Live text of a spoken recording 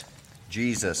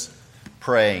Jesus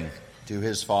praying to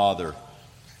his Father,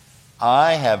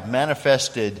 I have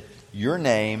manifested your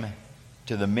name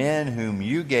to the men whom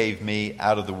you gave me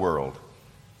out of the world.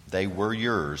 They were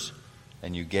yours,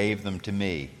 and you gave them to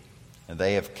me, and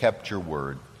they have kept your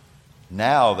word.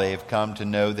 Now they have come to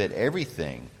know that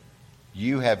everything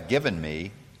you have given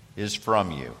me is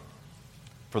from you.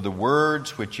 For the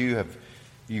words which you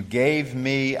gave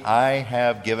me, I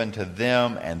have given to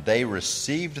them, and they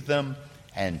received them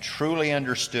and truly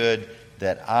understood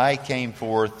that I came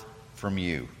forth from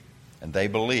you, and they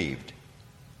believed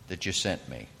that you sent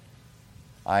me.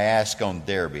 I ask on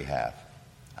their behalf.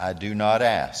 I do not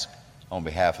ask on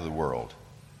behalf of the world,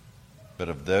 but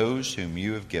of those whom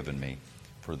you have given me,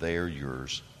 for they are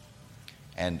yours.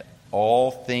 And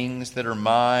all things that are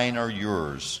mine are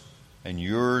yours, and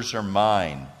yours are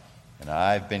mine, and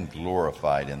I've been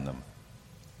glorified in them.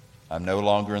 I'm no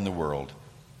longer in the world,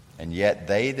 and yet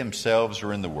they themselves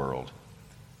are in the world,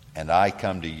 and I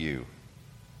come to you.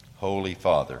 Holy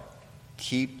Father,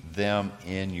 keep them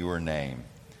in your name,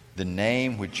 the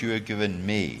name which you have given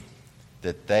me,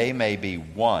 that they may be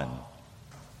one,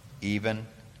 even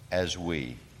as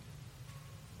we.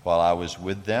 While I was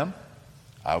with them,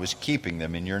 I was keeping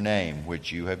them in your name,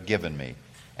 which you have given me,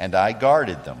 and I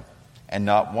guarded them, and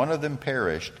not one of them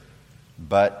perished,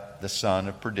 but the son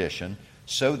of perdition,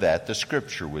 so that the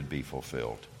scripture would be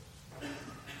fulfilled.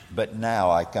 But now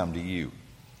I come to you,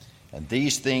 and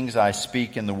these things I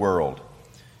speak in the world,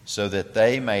 so that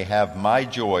they may have my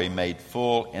joy made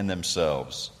full in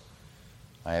themselves.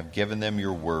 I have given them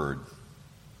your word,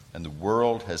 and the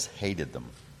world has hated them,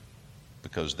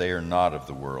 because they are not of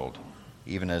the world,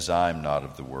 even as I am not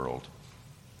of the world.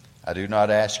 I do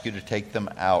not ask you to take them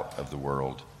out of the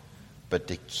world, but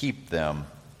to keep them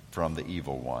from the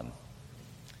evil one.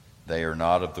 They are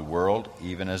not of the world,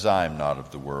 even as I am not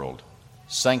of the world.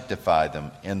 Sanctify them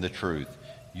in the truth.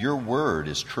 Your word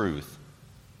is truth.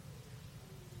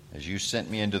 As you sent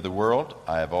me into the world,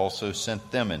 I have also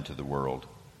sent them into the world.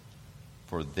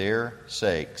 For their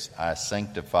sakes I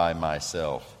sanctify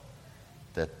myself,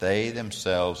 that they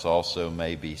themselves also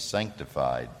may be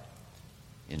sanctified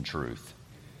in truth.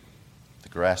 The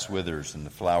grass withers and the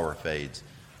flower fades,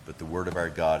 but the word of our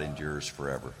God endures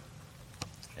forever.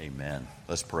 Amen.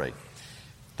 Let's pray.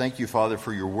 Thank you, Father,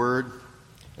 for your word.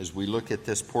 As we look at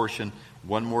this portion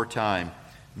one more time,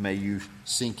 may you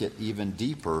sink it even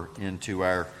deeper into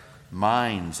our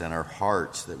minds and our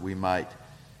hearts, that we might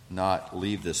not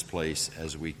leave this place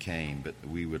as we came, but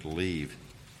we would leave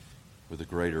with a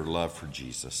greater love for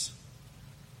Jesus,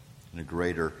 and a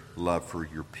greater love for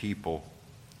your people,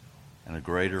 and a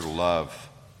greater love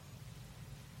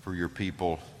for your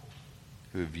people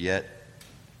who have yet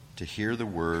to hear the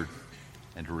word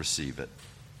and to receive it.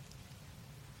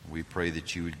 We pray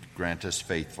that you would grant us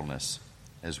faithfulness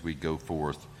as we go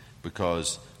forth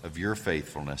because of your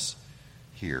faithfulness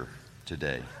here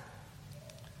today.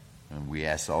 And we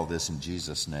ask all this in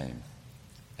Jesus' name.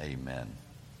 Amen.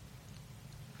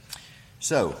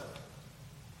 So,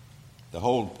 the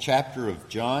whole chapter of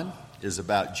John is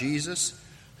about Jesus,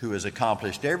 who has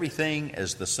accomplished everything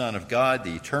as the Son of God,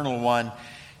 the Eternal One,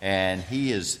 and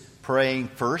he is praying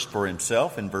first for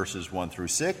himself in verses 1 through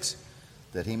 6,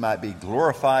 that he might be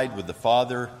glorified with the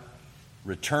Father,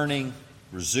 resuming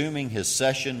his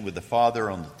session with the Father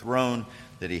on the throne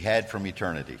that he had from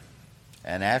eternity.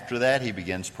 And after that, he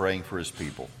begins praying for his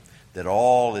people, that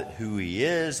all that who he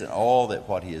is and all that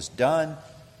what he has done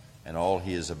and all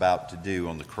he is about to do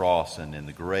on the cross and in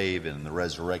the grave and in the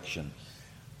resurrection,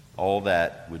 all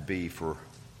that would be for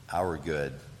our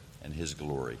good and his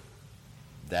glory.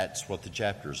 That's what the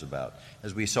chapter is about.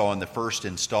 As we saw in the first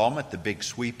installment, the big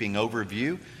sweeping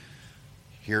overview,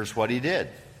 here's what he did.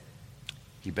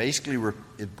 He basically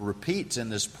repeats in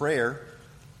this prayer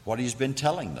what he's been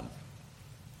telling them.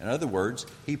 In other words,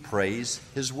 he prays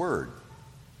his word.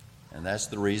 And that's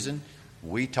the reason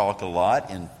we talk a lot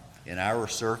in our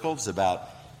circles about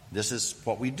this is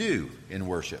what we do in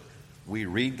worship. We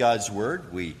read God's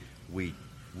word, we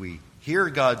hear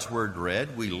God's word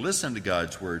read, we listen to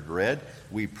God's word read,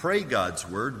 we pray God's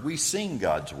word, we sing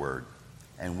God's word,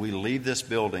 and we leave this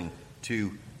building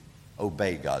to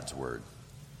obey God's word.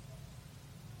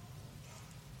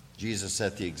 Jesus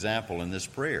set the example in this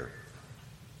prayer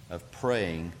of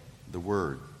praying the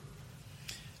word.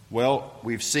 Well,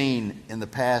 we've seen in the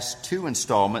past two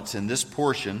installments in this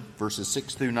portion, verses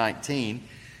 6 through 19,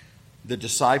 the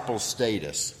disciples'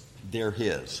 status. They're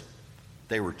his.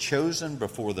 They were chosen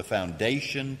before the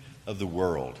foundation of the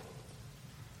world.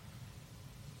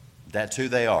 That's who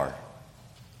they are.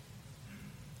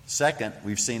 Second,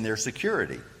 we've seen their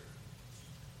security.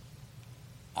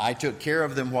 I took care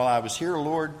of them while I was here,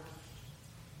 Lord.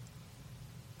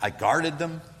 I guarded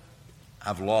them.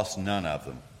 I've lost none of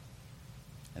them.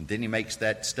 And then he makes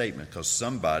that statement because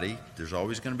there's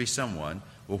always going to be someone.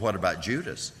 Well, what about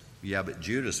Judas? Yeah, but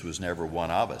Judas was never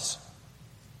one of us.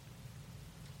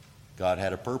 God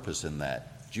had a purpose in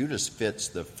that. Judas fits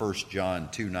the 1 John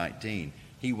 2:19.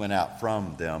 He went out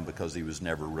from them because he was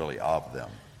never really of them.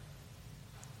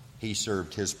 He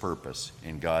served his purpose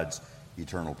in God's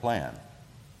eternal plan.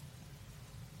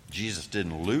 Jesus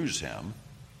didn't lose him.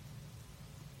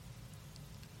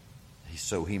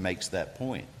 So he makes that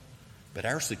point. But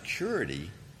our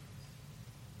security,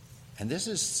 and this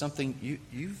is something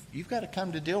you've got to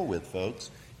come to deal with, folks.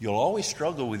 You'll always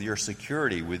struggle with your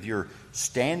security, with your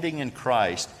standing in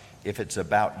Christ, if it's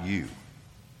about you.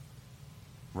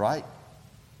 Right?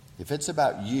 If it's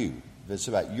about you, if it's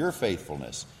about your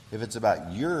faithfulness, if it's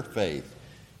about your faith,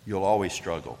 you'll always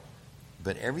struggle.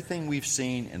 But everything we've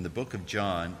seen in the book of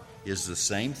John is the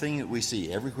same thing that we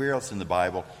see everywhere else in the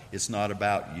Bible. It's not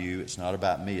about you. It's not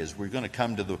about me. As we're going to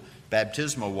come to the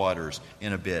baptismal waters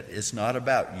in a bit, it's not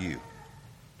about you.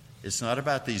 It's not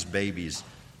about these babies'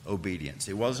 obedience.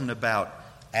 It wasn't about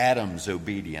Adam's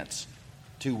obedience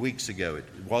 2 weeks ago. It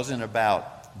wasn't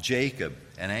about Jacob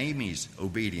and Amy's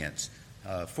obedience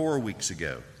 4 weeks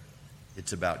ago.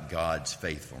 It's about God's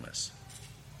faithfulness.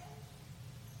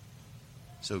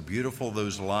 So beautiful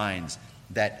those lines,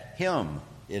 that hymn,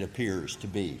 it appears to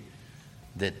be,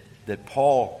 that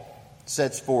Paul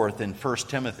sets forth in 1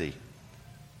 Timothy.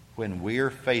 When we're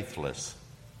faithless,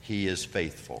 he is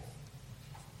faithful.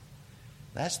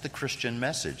 That's the Christian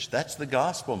message. That's the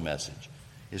gospel message,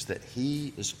 is that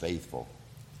he is faithful,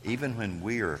 even when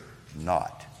we're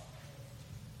not.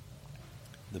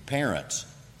 The parents,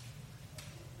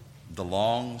 the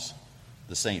Longs,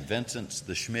 the St. Vincents,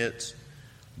 the Schmidts,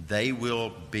 they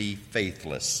will be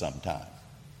faithless sometime.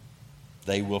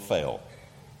 They will fail.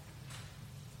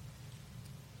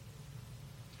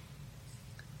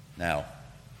 Now,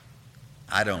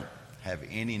 I don't have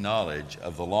any knowledge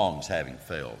of the Longs having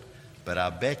failed, but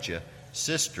I bet you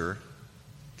Sister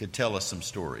could tell us some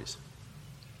stories.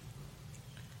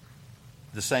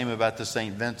 The same about the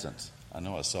St. Vincents. I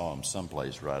know I saw them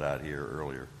someplace right out here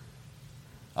earlier.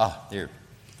 There.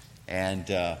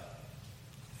 And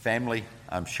family,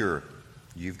 I'm sure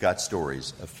you've got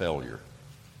stories of failure.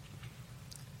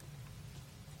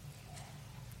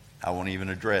 I won't even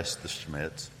address the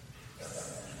Schmidts.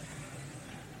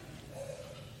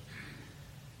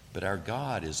 But our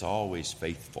God is always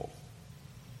faithful.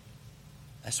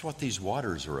 That's what these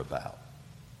waters are about.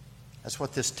 That's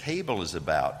what this table is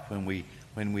about when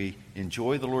we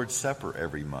enjoy the Lord's Supper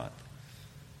every month.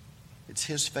 It's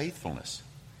his faithfulness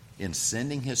in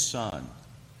sending his Son,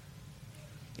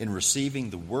 in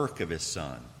receiving the work of his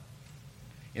Son,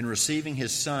 in receiving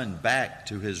his Son back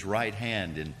to his right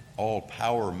hand in all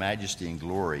power, majesty, and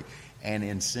glory, and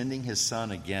in sending his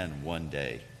Son again one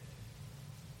day.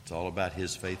 It's all about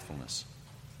his faithfulness.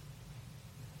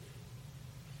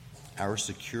 Our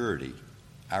security,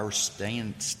 our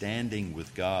standing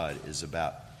with God is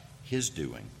about his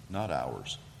doing, not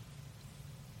ours.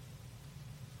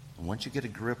 And once you get a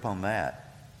grip on that,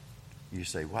 you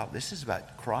say, wow, this is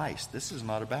about Christ. This is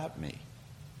not about me.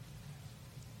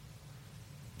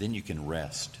 Then you can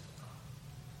rest.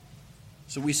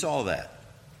 So we saw that.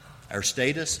 Our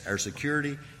status, our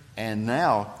security, and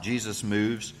now Jesus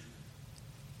moves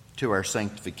to our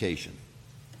sanctification.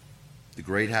 The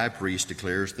great high priest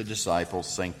declares the disciples'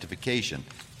 sanctification,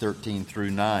 13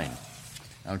 through 9.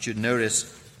 I want you to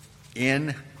notice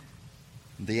in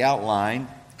the outline,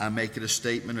 I make it a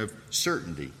statement of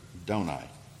certainty, don't I?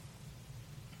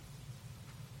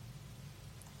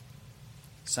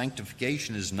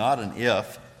 Sanctification is not an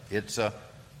if, it's a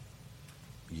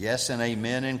yes and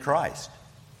amen in Christ.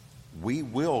 We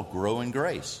will grow in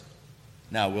grace.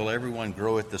 Now, will everyone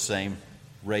grow at the same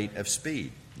rate of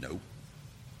speed? No.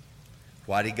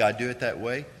 Why did God do it that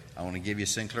way? I want to give you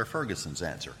Sinclair Ferguson's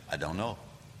answer. I don't know.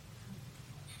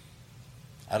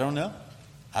 I don't know.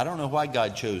 I don't know why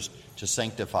God chose to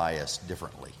sanctify us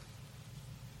differently,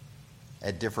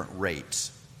 at different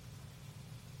rates.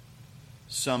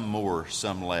 Some more,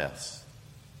 some less.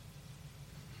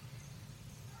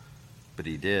 But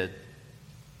he did,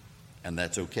 and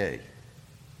that's okay.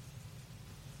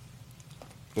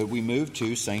 But we move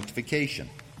to sanctification.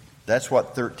 That's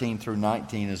what 13 through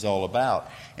 19 is all about.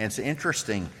 And it's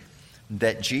interesting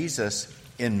that Jesus,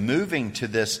 in moving to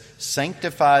this,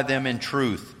 sanctify them in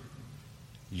truth,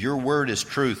 your word is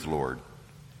truth, Lord,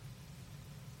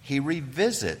 he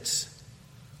revisits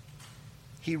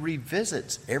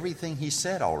everything he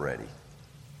said already.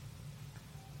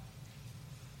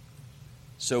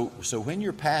 So when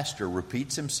your pastor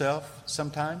repeats himself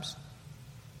sometimes,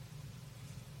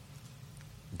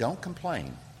 don't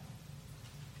complain.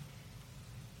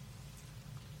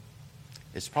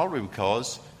 It's probably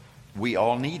because we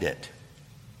all need it.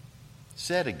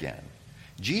 Said again.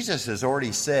 Jesus has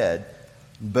already said,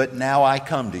 but now I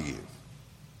come to you.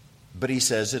 But he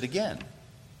says it again.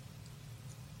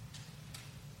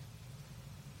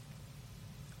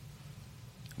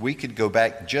 We could go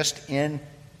back just in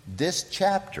this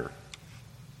chapter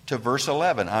to verse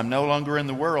 11. I'm no longer in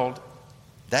the world.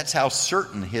 That's how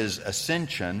certain his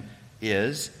ascension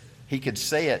is. He could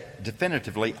say it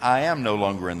definitively, I am no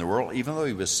longer in the world, even though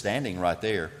he was standing right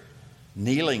there,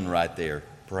 kneeling right there,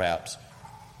 perhaps,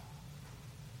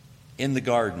 in the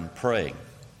garden praying.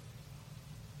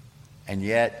 And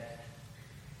yet,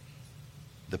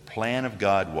 the plan of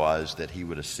God was that he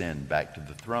would ascend back to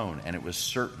the throne. And it was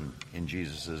certain in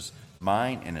Jesus'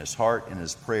 mind, in his heart, in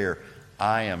his prayer,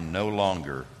 I am no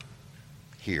longer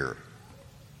here.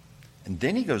 And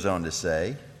then he goes on to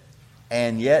say,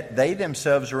 and yet they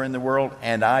themselves are in the world,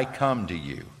 and I come to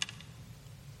you.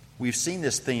 We've seen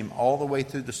this theme all the way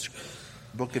through the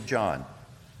book of John,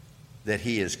 that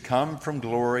he has come from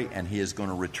glory and he is going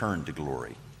to return to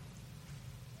glory.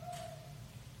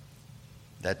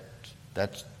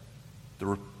 That's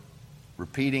the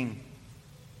repeating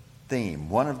theme,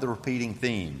 one of the repeating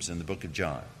themes in the book of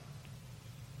John.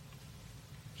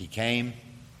 He came,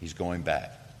 he's going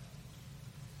back.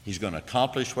 He's going to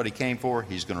accomplish what he came for,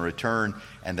 he's going to return,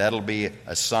 and that'll be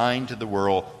a sign to the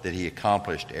world that he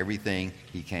accomplished everything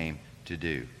he came to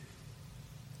do.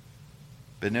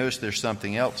 But notice there's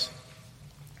something else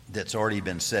that's already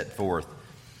been set forth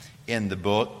in the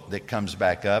book that comes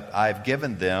back up. I've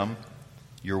given them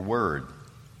your word.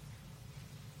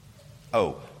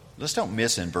 Oh, let's don't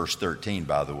miss in verse 13,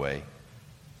 by the way.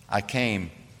 I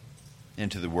came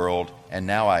into the world, and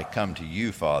now I come to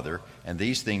you, Father, and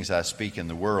these things I speak in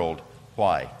the world.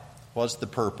 Why? What's the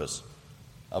purpose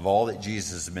of all that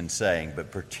Jesus has been saying,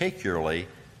 but particularly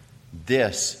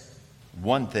this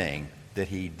one thing, that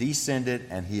he descended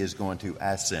and he is going to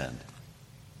ascend,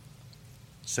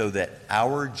 so that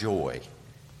our joy,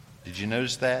 did you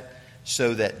notice that?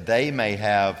 So that they may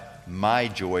have my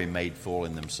joy made full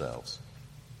in themselves.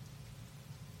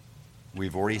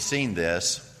 We've already seen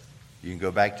this. You can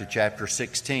go back to chapter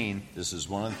 16. This is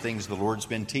one of the things the Lord's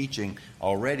been teaching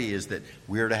already, is that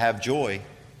we are to have joy.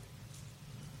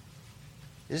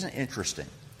 Isn't it interesting?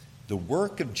 The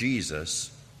work of Jesus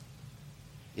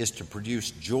is to produce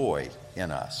joy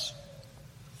in us.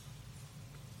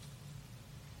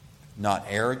 Not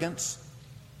arrogance,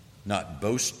 not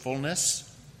boastfulness,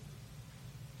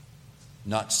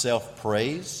 not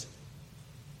self-praise,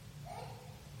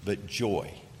 but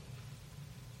joy.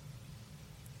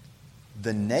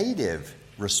 The native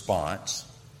response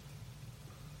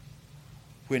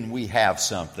when we have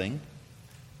something,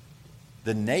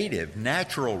 the native,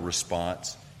 natural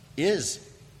response is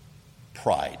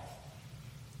pride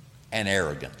and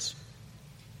arrogance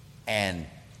and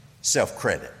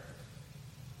self-credit.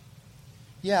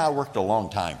 Yeah, I worked a long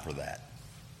time for that.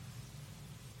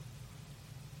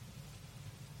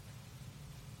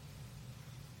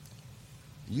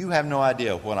 You have no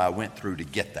idea what I went through to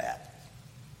get that.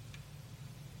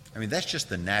 I mean, that's just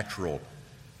the natural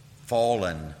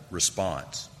fallen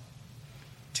response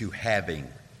to having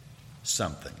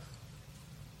something.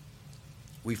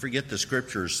 We forget the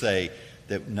scriptures say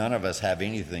that none of us have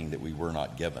anything that we were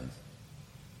not given.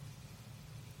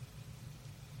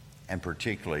 And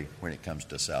particularly when it comes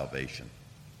to salvation.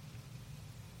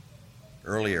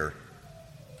 Earlier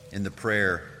in the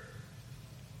prayer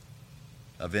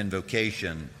of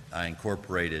invocation, I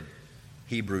incorporated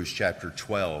Hebrews chapter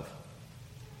 12,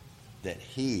 that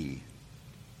he,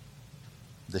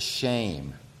 the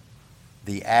shame,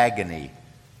 the agony,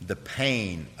 the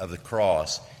pain of the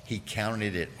cross, he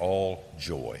counted it all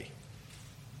joy.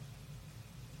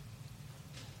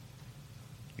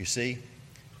 You see,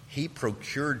 he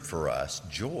procured for us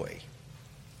joy.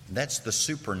 That's the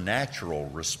supernatural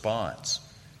response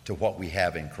to what we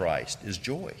have in Christ, is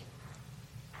joy.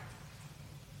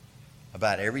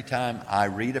 About every time I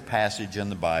read a passage in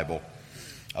the Bible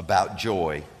about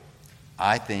joy,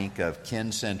 I think of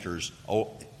Ken Center's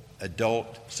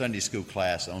adult Sunday school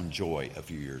class on joy a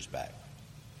few years back.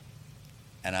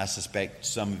 And I suspect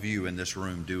some of you in this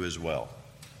room do as well.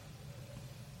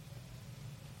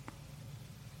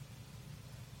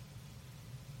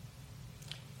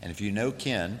 And if you know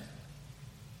Ken,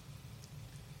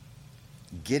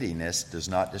 giddiness does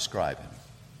not describe him,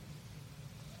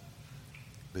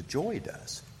 but joy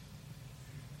does.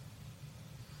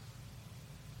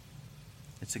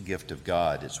 It's a gift of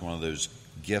God. It's one of those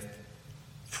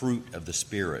fruit of the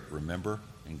Spirit, remember,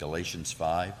 in Galatians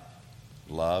 5?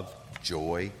 love,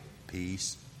 joy,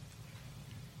 peace,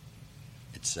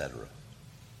 etc.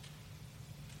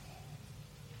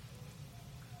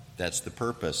 That's the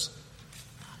purpose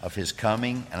of his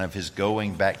coming and of his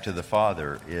going back to the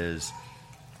Father, is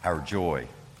our joy.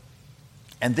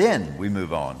 And then we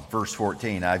move on. Verse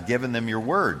 14, I've given them your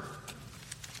word,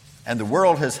 and the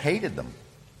world has hated them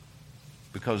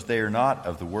because they are not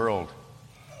of the world.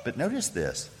 But notice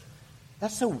this.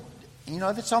 That's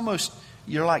almost,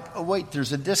 you're like, oh wait,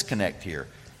 there's a disconnect here.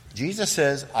 Jesus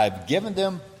says, I've given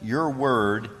them your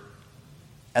word,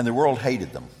 and the world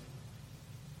hated them.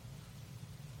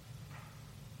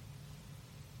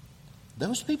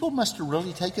 Those people must have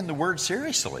really taken the word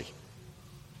seriously.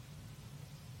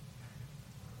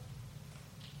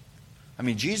 I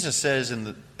mean, Jesus says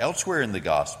elsewhere in the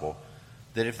gospel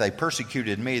that if they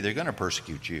persecuted me, they're going to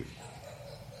persecute you.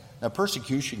 Now,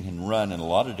 persecution can run in a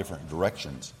lot of different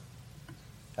directions,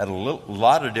 at a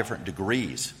lot of different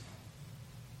degrees.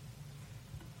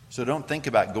 So don't think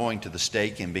about going to the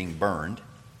stake and being burned,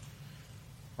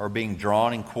 or being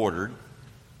drawn and quartered,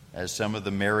 as some of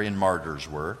the Marian martyrs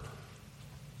were.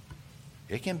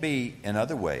 It can be in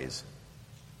other ways.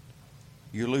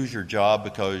 You lose your job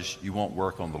because you won't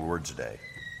work on the Lord's day.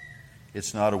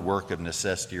 It's not a work of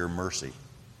necessity or mercy,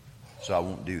 so I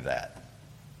won't do that.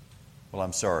 Well,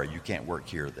 I'm sorry, you can't work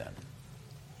here then.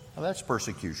 Well, that's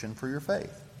persecution for your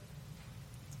faith.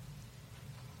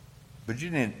 But you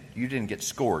didn't get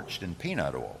scorched in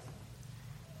peanut oil.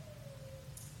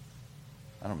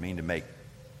 I don't mean to make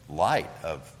light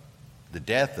of the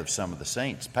death of some of the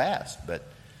saints past, but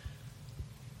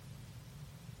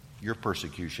your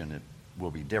persecution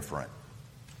will be different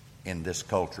in this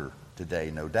culture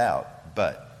today, no doubt.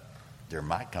 But there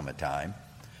might come a time,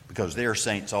 because there are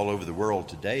saints all over the world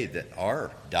today that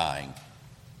are dying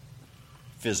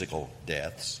physical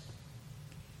deaths.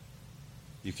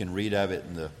 You can read of it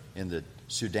in the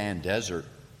Sudan desert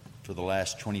for the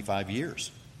last 25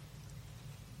 years.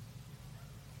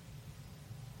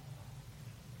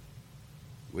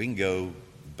 We can go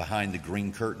behind the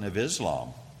green curtain of Islam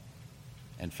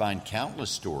and find countless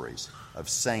stories of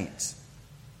saints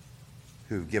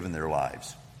who've given their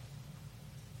lives.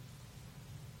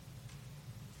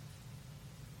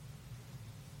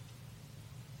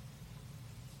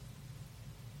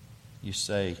 You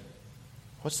say,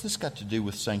 what's this got to do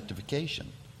with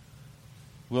sanctification?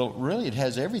 Well, really it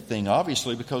has everything,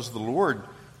 obviously, because the Lord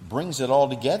brings it all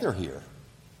together here.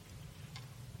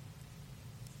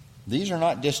 These are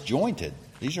not disjointed.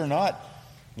 These are not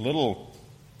little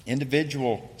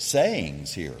individual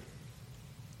sayings here.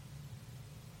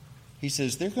 He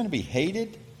says they're going to be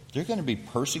hated, they're going to be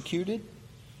persecuted,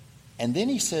 and then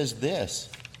he says this,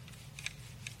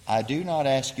 I do not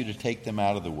ask you to take them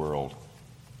out of the world,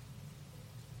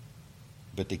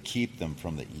 but to keep them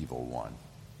from the evil one.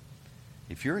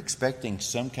 If you're expecting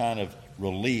some kind of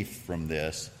relief from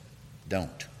this,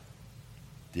 don't.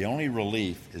 The only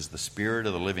relief is the Spirit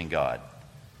of the living God.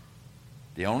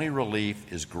 The only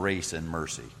relief is grace and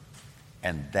mercy,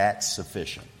 and that's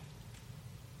sufficient.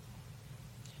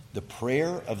 The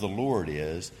prayer of the Lord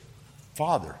is,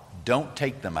 Father, don't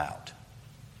take them out.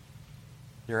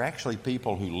 There are actually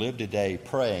people who live today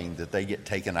praying that they get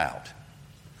taken out.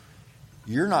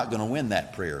 You're not going to win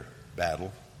that prayer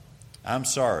battle. I'm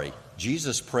sorry.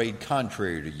 Jesus prayed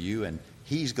contrary to you, and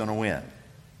he's going to win.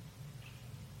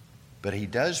 But he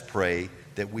does pray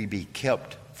that we be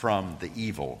kept from the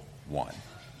evil one.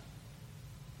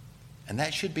 And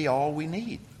that should be all we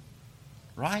need,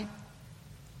 right?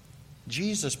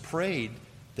 Jesus prayed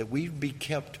that we'd be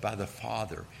kept by the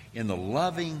Father, in the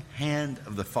loving hand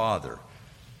of the Father.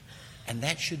 And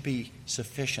that should be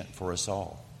sufficient for us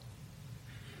all.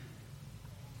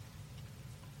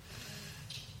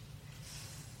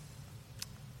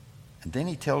 And then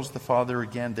he tells the Father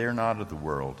again, they're not of the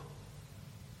world.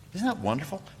 Isn't that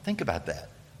wonderful? Think about that.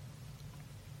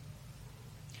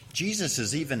 Jesus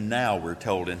is even now, we're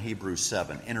told in Hebrews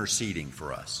 7, interceding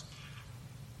for us.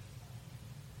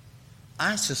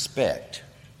 I suspect,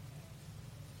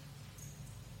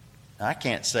 I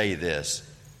can't say this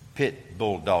pit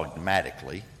bull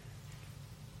dogmatically.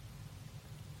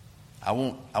 I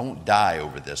won't die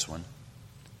over this one,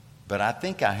 but I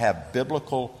think I have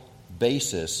biblical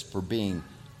basis for being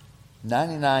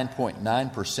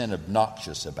 99.9%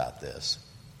 obnoxious about this.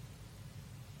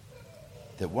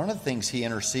 That one of the things he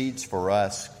intercedes for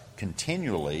us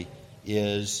continually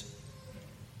is,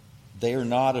 they are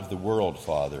not of the world,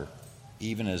 Father,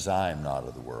 even as I am not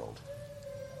of the world.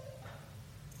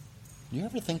 Do you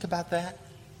ever think about that?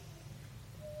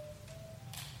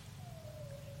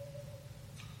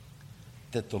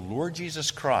 That the Lord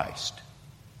Jesus Christ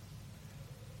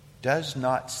does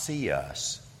not see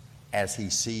us as he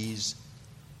sees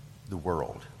the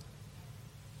world.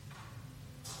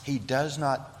 He does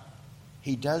not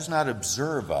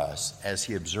observe us as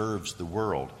he observes the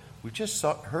world. We just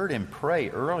heard him pray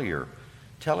earlier,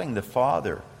 telling the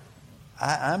Father,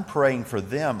 I'm praying for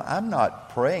them. I'm not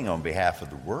praying on behalf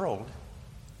of the world.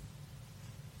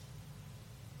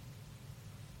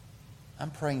 I'm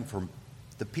praying for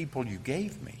the people you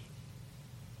gave me.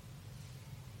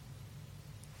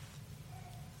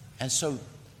 And so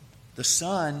the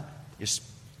Son is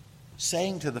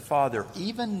saying to the Father,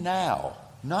 even now,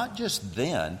 not just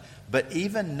then, but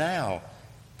even now,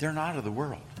 they're not of the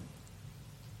world.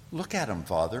 Look at them,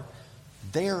 Father.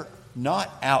 They're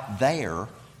not out there.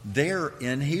 They're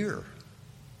in here.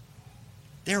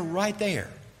 They're right there.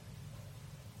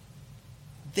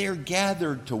 They're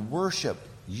gathered to worship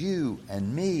you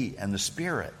and me and the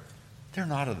Spirit. They're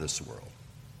not of this world.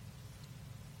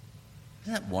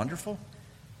 Isn't that wonderful?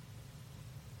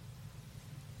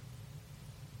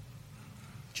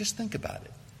 Just think about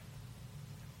it.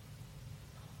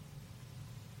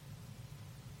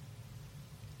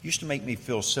 It used to make me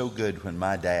feel so good when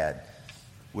my dad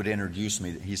would introduce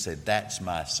me. He said, "That's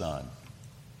my son."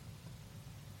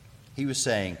 He was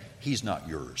saying, he's not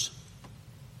yours.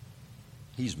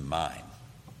 He's mine.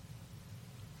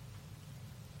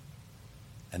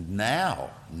 And now,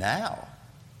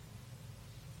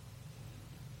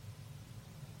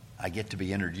 I get to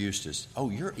be introduced as, oh,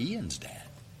 you're Ian's dad.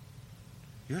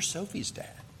 You're Sophie's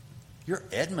dad. You're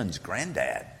Edmund's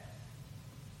granddad.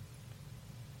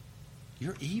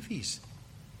 You're Evie's.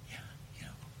 Yeah,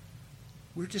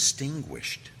 we're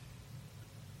distinguished.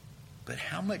 But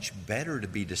how much better to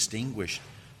be distinguished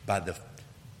by the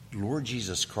Lord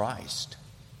Jesus Christ.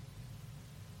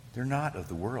 They're not of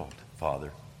the world,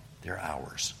 Father. They're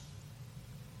ours.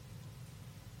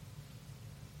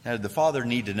 Now, did the Father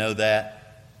need to know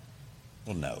that?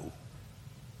 Well, no.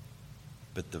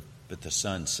 But the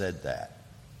Son said that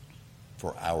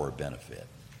for our benefit.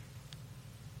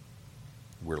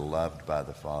 We're loved by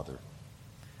the Father.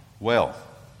 Well,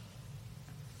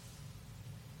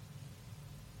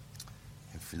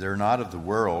 if they're not of the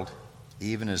world,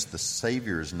 even as the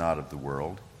Savior is not of the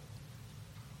world,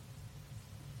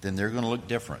 then they're going to look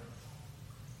different.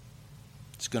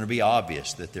 It's going to be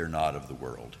obvious that they're not of the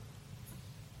world.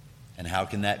 And how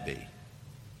can that be?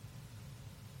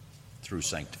 Through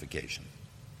sanctification.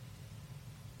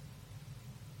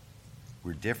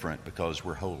 We're different because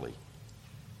we're holy.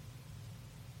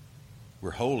 We're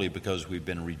holy because we've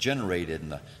been regenerated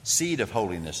and the seed of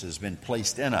holiness has been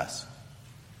placed in us.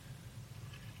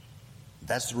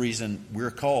 That's the reason we're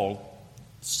called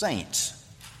saints.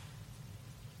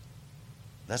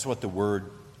 That's what the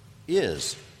word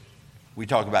is. We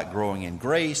talk about growing in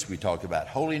grace. We talk about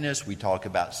holiness. We talk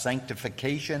about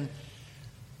sanctification.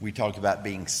 We talk about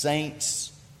being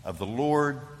saints of the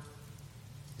Lord.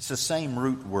 It's the same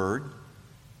root word.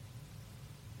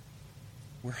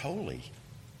 We're holy.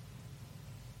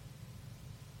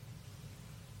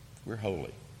 We're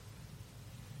holy.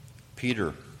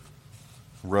 Peter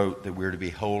wrote that we're to be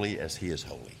holy as he is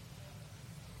holy.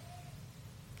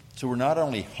 So we're not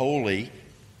only holy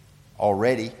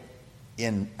already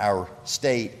in our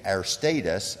state, our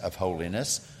status of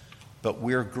holiness, but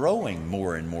we're growing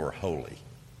more and more holy.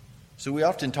 So we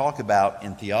often talk about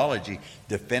in theology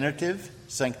definitive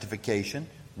sanctification.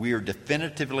 We are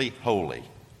definitively holy.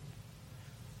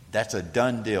 That's a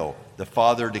done deal. The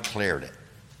Father declared it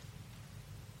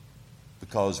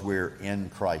because we're in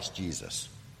Christ Jesus.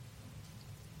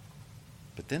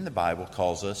 But then the Bible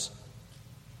calls us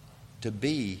to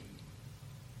be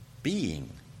being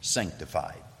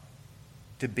sanctified,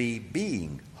 to be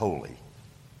being holy,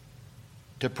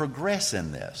 to progress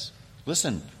in this.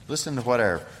 Listen to what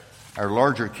our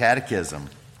larger catechism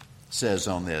says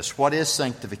on this. What is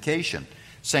sanctification?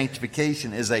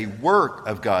 Sanctification is a work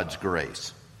of God's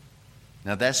grace.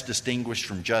 Now that's distinguished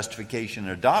from justification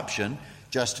and adoption.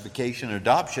 Justification and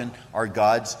adoption are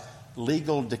God's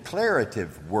legal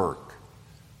declarative work.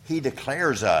 He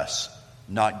declares us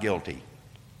not guilty,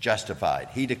 justified.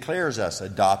 He declares us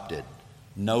adopted,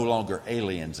 no longer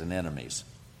aliens and enemies.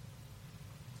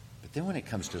 But then when it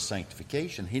comes to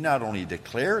sanctification, he not only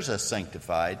declares us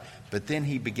sanctified, but then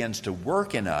he begins to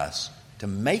work in us to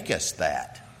make us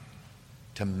that,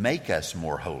 to make us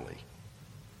more holy.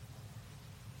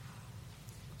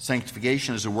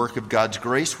 Sanctification is a work of God's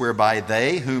grace, whereby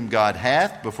they whom God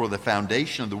hath before the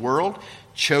foundation of the world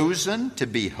chosen to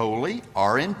be holy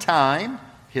are in time,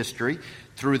 history,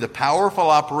 through the powerful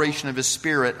operation of his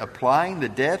Spirit, applying the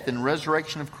death and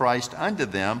resurrection of Christ unto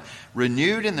them,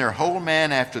 renewed in their whole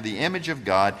man after the image of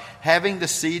God, having the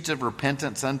seeds of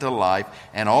repentance unto life,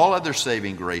 and all other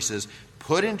saving graces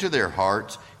put into their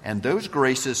hearts, and those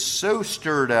graces so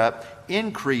stirred up,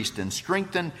 increased and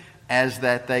strengthened, as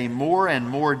that they more and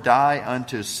more die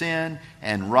unto sin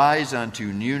and rise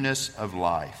unto newness of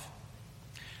life.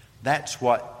 That's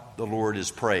what the Lord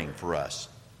is praying for us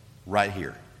right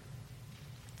here,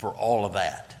 for all of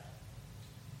that.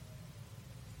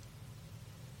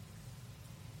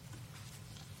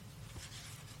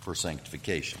 For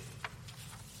sanctification.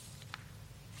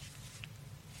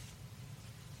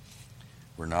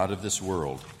 We're not of this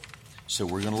world, so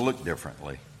we're going to look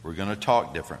differently. We're going to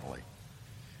talk differently.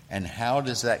 And how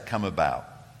does that come about?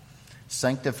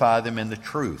 Sanctify them in the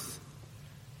truth.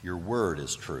 Your word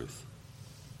is truth.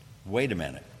 Wait a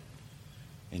minute.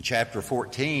 In chapter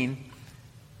 14,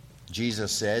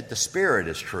 Jesus said, the Spirit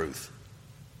is truth.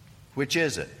 Which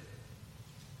is it?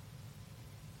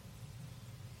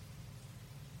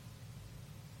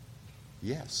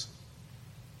 Yes.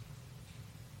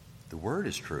 The Word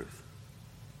is truth.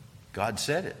 God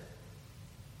said it.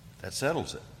 That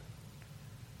settles it.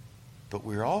 But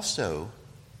we also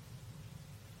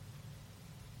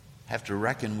have to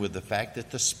reckon with the fact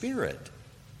that the Spirit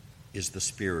is the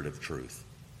Spirit of truth.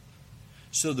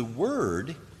 So the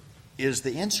Word is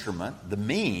the instrument, the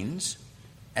means,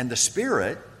 and the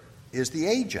Spirit is the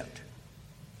agent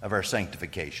of our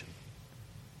sanctification.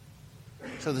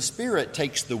 So the Spirit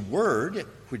takes the Word,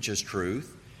 which is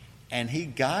truth, and He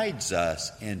guides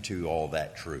us into all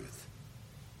that truth.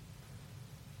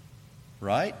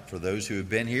 Right? For those who have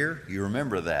been here, you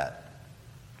remember that.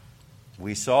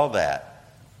 We saw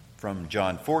that from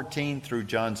John 14 through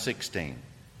John 16.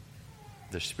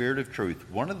 The Spirit of truth.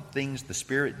 One of the things the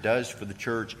Spirit does for the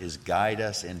church is guide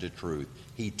us into truth.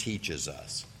 He teaches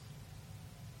us.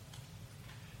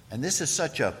 And this is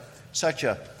such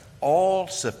a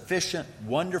all-sufficient,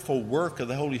 wonderful work of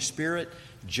the Holy Spirit.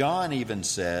 John even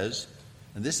says,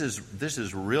 and this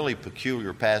is really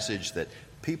peculiar passage that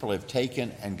people have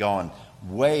taken and gone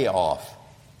way off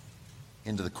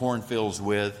into the cornfields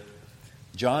with.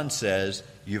 John says,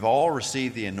 you've all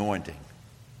received the anointing.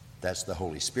 That's the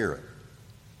Holy Spirit.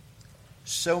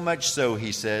 So much so,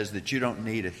 he says, that you don't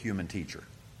need a human teacher.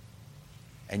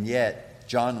 And yet,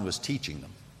 John was teaching them.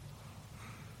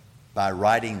 By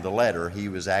writing the letter, he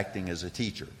was acting as a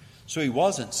teacher. So he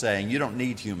wasn't saying you don't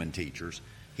need human teachers.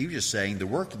 He was just saying the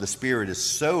work of the Spirit is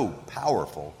so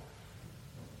powerful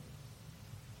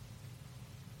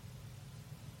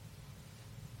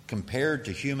compared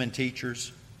to human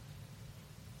teachers,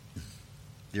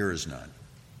 there is none.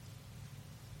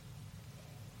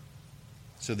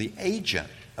 So the agent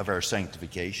of our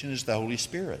sanctification is the Holy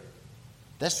Spirit.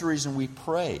 That's the reason we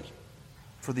pray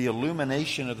for the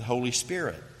illumination of the Holy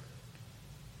Spirit.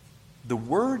 The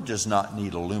Word does not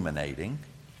need illuminating.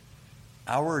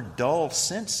 Our dull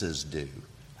senses do.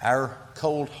 Our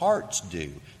cold hearts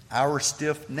do. Our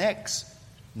stiff necks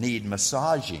need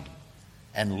massaging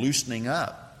and loosening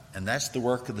up. And that's the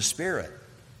work of the Spirit.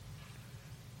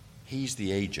 He's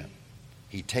the agent.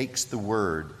 He takes the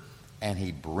Word and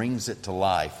He brings it to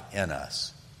life in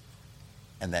us.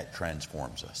 And that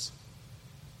transforms us.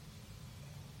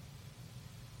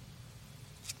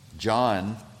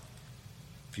 John,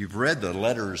 if you've read the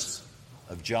letters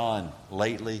of John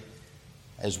lately,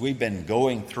 as we've been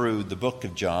going through the book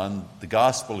of John, the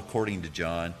Gospel according to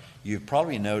John, you've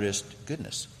probably noticed,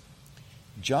 goodness,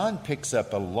 John picks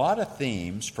up a lot of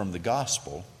themes from the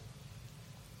Gospel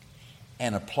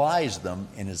and applies them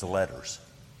in his letters.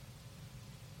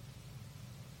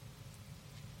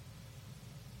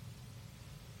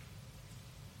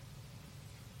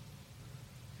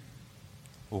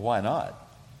 Well, why not?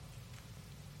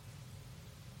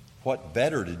 What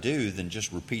better to do than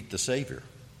just repeat the Savior?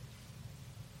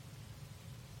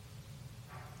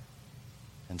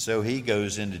 And so he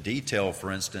goes into detail,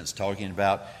 for instance, talking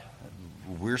about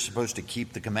we're supposed to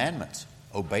keep the commandments,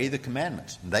 obey the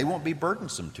commandments. They won't be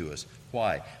burdensome to us.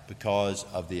 Why? Because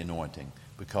of the anointing,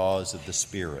 because of the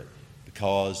Spirit,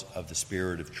 because of the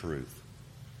Spirit of truth,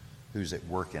 who's at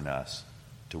work in us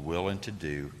to will and to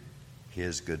do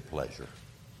His good pleasure.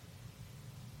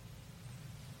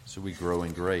 So we grow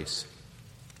in grace.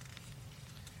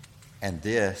 And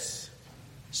this,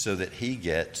 so that He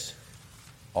gets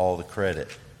all the credit.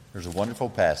 There's a wonderful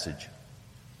passage.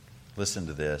 Listen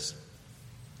to this.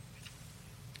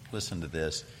 Listen to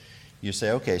this. You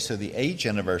say, okay, so the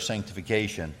agent of our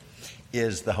sanctification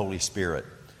is the Holy Spirit.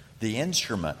 The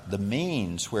instrument, the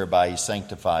means whereby He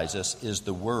sanctifies us is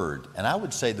the Word. And I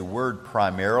would say the Word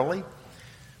primarily,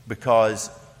 because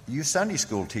you Sunday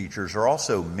school teachers are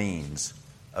also means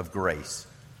of grace,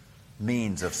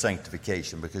 means of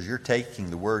sanctification, because you're taking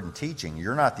the word and teaching.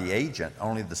 You're not the agent.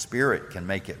 Only the Spirit can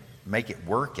make it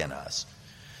work in us.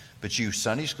 But you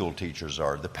Sunday school teachers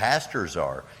are, the pastors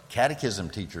are, catechism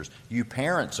teachers, you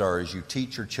parents are as you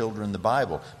teach your children the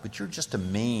Bible. But you're just a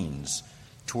means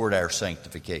toward our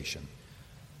sanctification.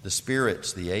 The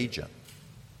Spirit's the agent.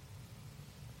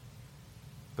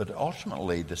 But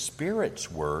ultimately, the Spirit's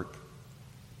work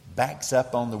backs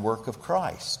up on the work of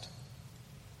Christ.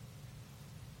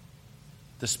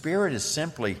 The Spirit is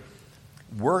simply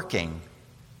working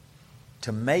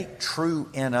to make true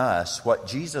in us what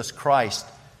Jesus Christ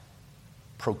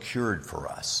procured for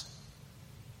us.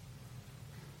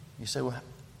 You say, well,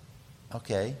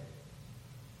 okay.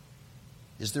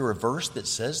 Is there a verse that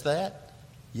says that?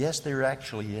 Yes, there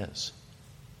actually is.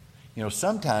 You know,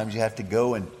 sometimes you have to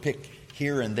go and pick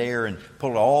here and there and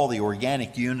pull all the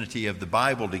organic unity of the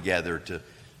Bible together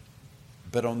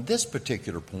but on this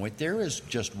particular point, there is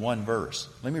just one verse.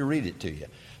 Let me read it to you.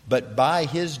 But by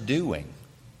His doing,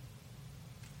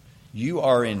 you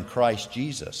are in Christ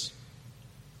Jesus.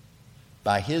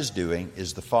 By His doing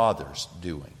is the Father's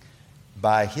doing.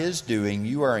 By His doing,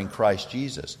 you are in Christ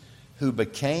Jesus, who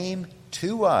became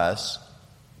to us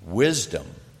wisdom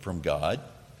from God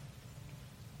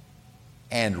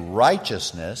and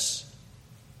righteousness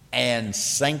and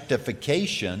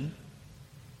sanctification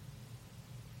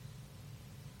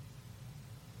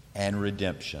and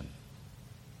redemption.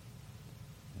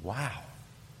 Wow.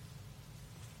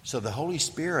 So the Holy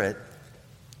Spirit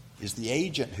is the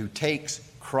agent who takes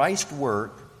Christ's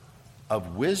work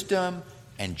of wisdom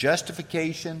and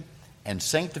justification and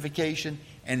sanctification,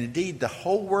 and indeed the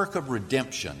whole work of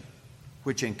redemption,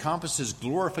 which encompasses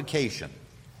glorification,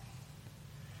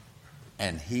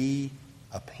 and He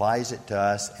applies it to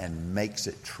us and makes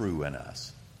it true in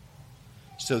us,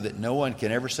 so that no one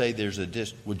can ever say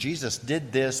well, Jesus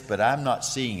did this, but I'm not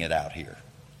seeing it out here.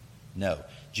 No,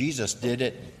 Jesus did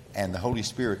it, and the Holy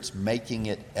Spirit's making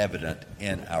it evident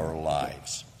in our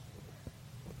lives.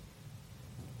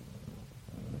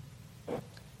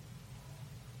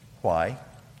 Why?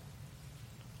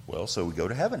 Well, so we go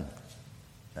to heaven.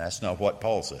 That's not what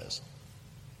Paul says.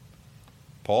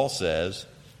 Paul says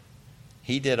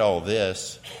he did all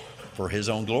this for his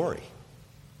own glory.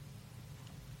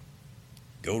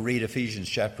 Go read Ephesians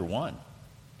chapter 1.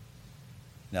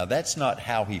 Now, that's not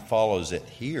how he follows it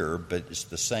here, but it's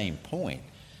the same point.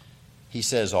 He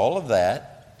says all of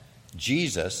that,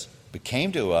 Jesus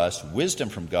became to us wisdom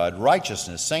from God,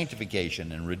 righteousness,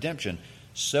 sanctification, and redemption,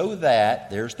 so that,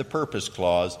 there's the purpose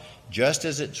clause, just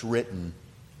as it's written,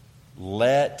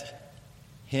 let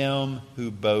him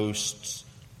who boasts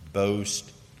boast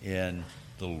in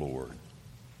the Lord.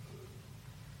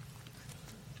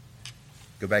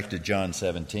 Go back to John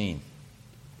 17.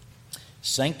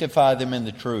 Sanctify them in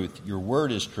the truth. Your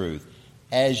word is truth.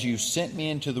 As you sent me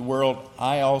into the world,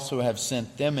 I also have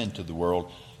sent them into the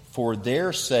world. For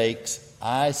their sakes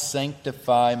I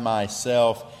sanctify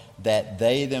myself, that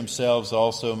they themselves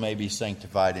also may be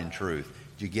sanctified in truth.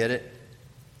 Do you get it?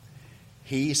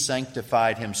 He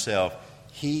sanctified Himself.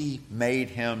 He made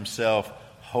Himself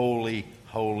holy,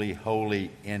 holy,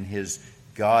 holy in His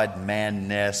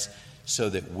God-man-ness, so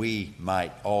that we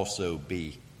might also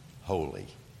be holy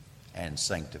and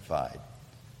sanctified.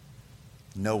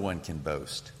 No one can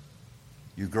boast.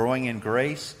 You're growing in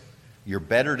grace. You're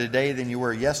better today than you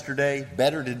were yesterday,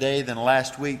 better today than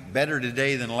last week, better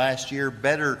today than last year,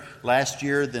 better last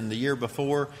year than the year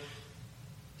before.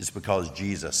 It's because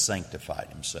Jesus sanctified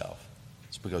Himself.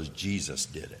 It's because Jesus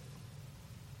did it.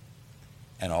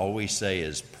 And all we say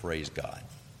is, praise God.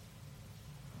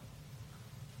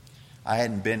 I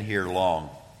hadn't been here long,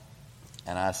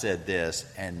 and I said this,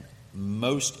 and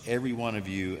most every one of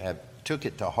you have took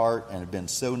it to heart and have been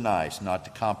so nice not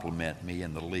to compliment me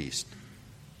in the least.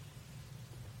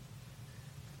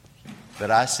 But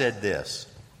I said this.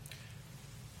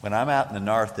 When I'm out in the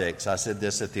narthex, I said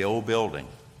this at the old building.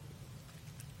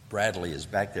 Bradley is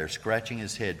back there scratching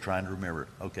his head trying to remember,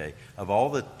 okay, of all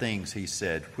the things he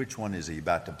said, which one is he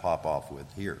about to pop off with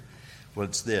here? Well,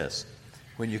 it's this.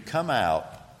 When you come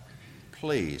out,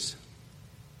 please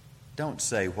don't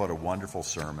say, what a wonderful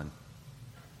sermon.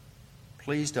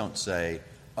 Please don't say,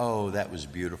 oh, that was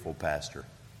beautiful, Pastor.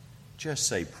 Just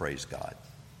say, praise God.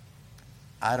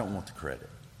 I don't want the credit.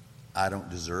 I don't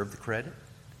deserve the credit.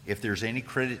 If there's any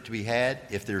credit to be had,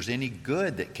 if there's any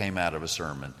good that came out of a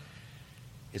sermon,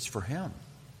 it's for Him.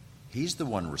 He's the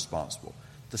one responsible.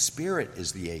 The Spirit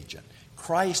is the agent.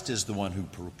 Christ is the one who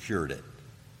procured it.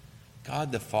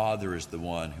 God the Father is the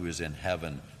one who is in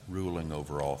heaven ruling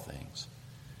over all things.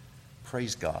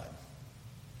 praise God.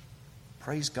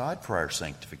 Praise God for our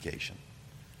sanctification.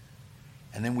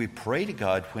 And then we pray to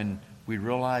God when we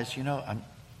realize,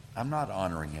 I'm not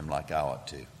honoring him like I ought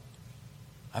to.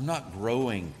 I'm not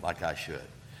growing like I should.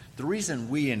 The reason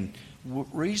we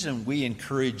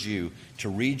encourage you to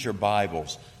read your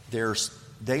Bibles, there's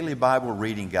daily Bible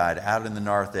reading guide out in the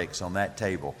narthex on that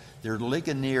table. There are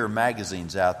Ligonier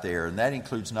magazines out there, and that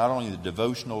includes not only the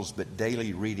devotionals but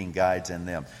daily reading guides in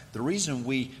them. The reason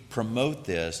we promote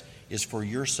this is for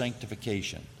your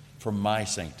sanctification, for my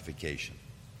sanctification.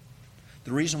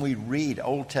 The reason we read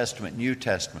Old Testament, New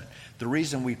Testament, the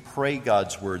reason we pray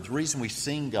God's Word, the reason we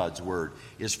sing God's Word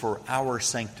is for our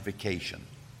sanctification.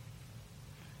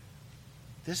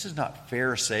 This is not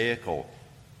Pharisaical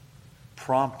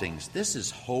promptings. This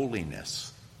is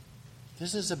holiness.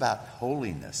 This is about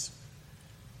holiness.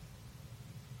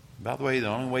 By the way, the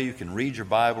only way you can read your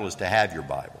Bible is to have your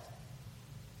Bible.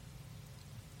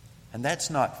 And that's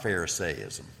not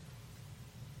Pharisaism.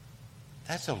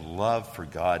 That's a love for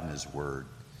God and His Word.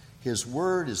 His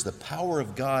Word is the power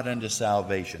of God unto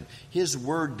salvation. His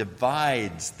Word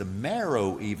divides the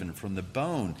marrow even from the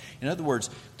bone. In other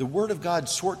words, the Word of God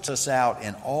sorts us out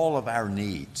in all of our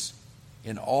needs,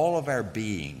 in all of our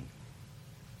being.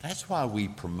 That's why we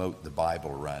promote the Bible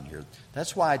around here.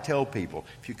 That's why I tell people,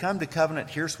 if you come to Covenant,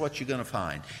 here's what you're going to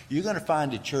find. You're going to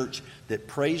find a church that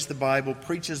prays the Bible,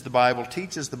 preaches the Bible,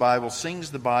 teaches the Bible,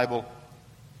 sings the Bible.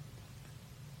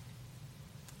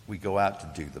 We go out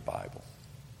to do the Bible.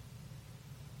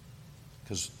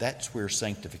 Because that's where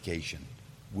sanctification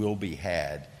will be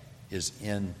had, is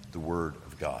in the Word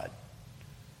of God,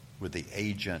 with the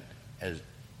agent as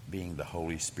being the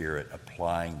Holy Spirit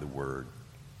applying the Word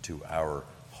to our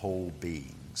whole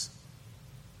beings.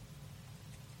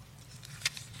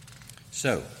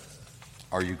 So,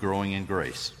 are you growing in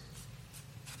grace?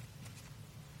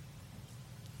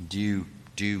 Do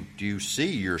you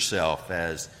see yourself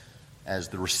as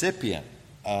the recipient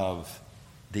of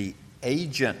the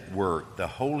agent work, the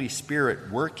Holy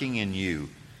Spirit working in you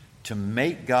to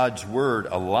make God's Word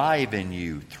alive in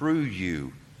you, through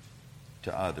you,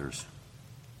 to others?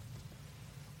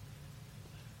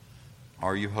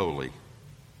 Are you holy?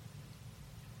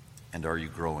 And are you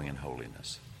growing in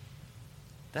holiness?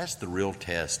 That's the real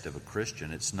test of a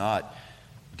Christian. It's not,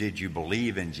 did you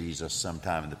believe in Jesus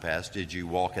sometime in the past? Did you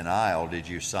walk an aisle? Did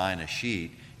you sign a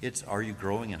sheet? It's, are you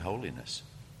growing in holiness?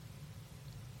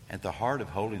 At the heart of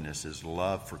holiness is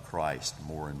love for Christ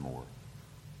more and more.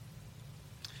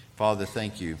 Father,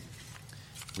 thank you.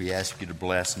 We ask you to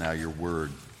bless now your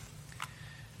word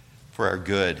for our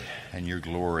good and your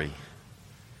glory.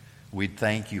 We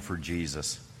thank you for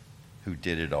Jesus, who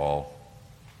did it all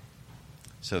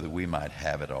so that we might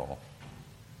have it all.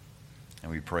 And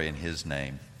we pray in his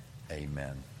name,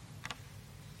 amen.